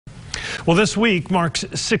Well, this week marks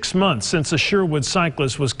 6 months since a Sherwood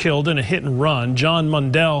cyclist was killed in a hit and run. John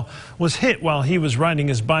Mundell was hit while he was riding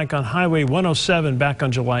his bike on Highway 107 back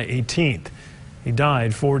on July 18th. He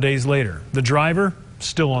died 4 days later. The driver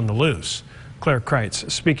still on the loose. Claire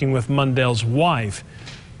Kreitz speaking with Mundell's wife,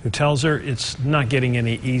 who tells her it's not getting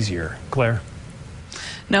any easier. Claire?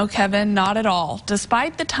 No, Kevin, not at all.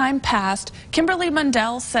 Despite the time passed, Kimberly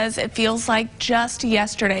Mundell says it feels like just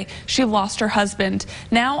yesterday she lost her husband.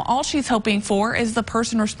 Now all she's hoping for is the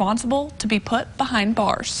person responsible to be put behind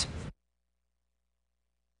bars.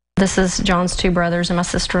 This is John's two brothers and my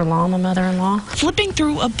sister-in-law, my mother-in-law. Flipping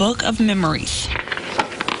through a book of memories,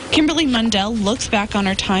 Kimberly Mundell looks back on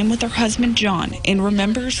her time with her husband John and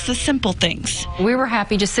remembers the simple things. We were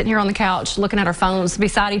happy just sitting here on the couch looking at our phones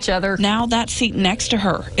beside each other. Now that seat next to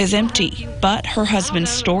her is empty, but her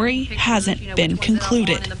husband's story hasn't been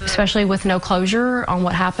concluded. Especially with no closure on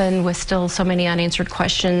what happened, with still so many unanswered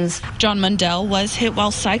questions. John Mundell was hit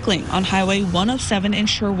while cycling on Highway 107 in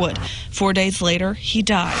Sherwood. 4 days later, he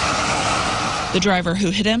died. The driver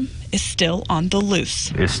who hit him is still on the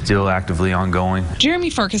loose. It's still actively ongoing. Jeremy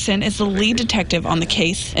Ferguson is the lead detective on the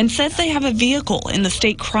case and says they have a vehicle in the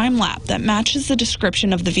state crime lab that matches the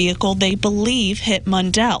description of the vehicle they believe hit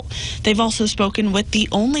Mundell. They've also spoken with the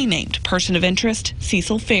only named person of interest,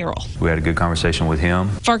 Cecil Farrell. We had a good conversation with him.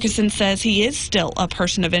 Ferguson says he is still a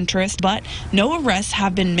person of interest, but no arrests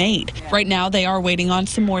have been made. Right now, they are waiting on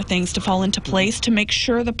some more things to fall into place to make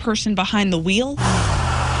sure the person behind the wheel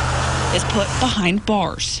is put behind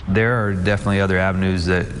bars. There are definitely other avenues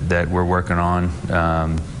that we're working on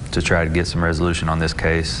to try to get some resolution on this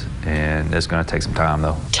case, and it's going to take some time,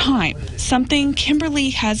 though. Time, something Kimberly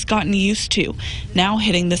has gotten used to, now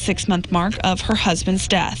hitting the 6-month mark of her husband's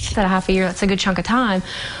death. At a half a year, that's a good chunk of time,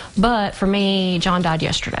 but for me, John died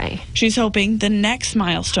yesterday. She's hoping the next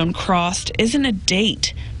milestone crossed isn't a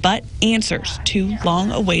date, but answers to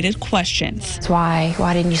long-awaited questions. That's why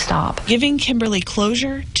didn't you stop? Giving Kimberly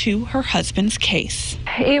closure to her husband's case.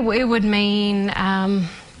 It would mean, I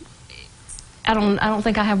don't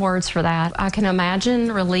think I have words for that. I can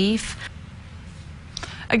imagine relief.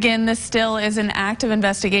 Again, this still is an active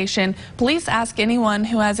investigation. Police ask anyone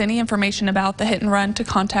who has any information about the hit and run to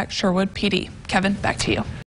contact Sherwood PD. Kevin, back to you.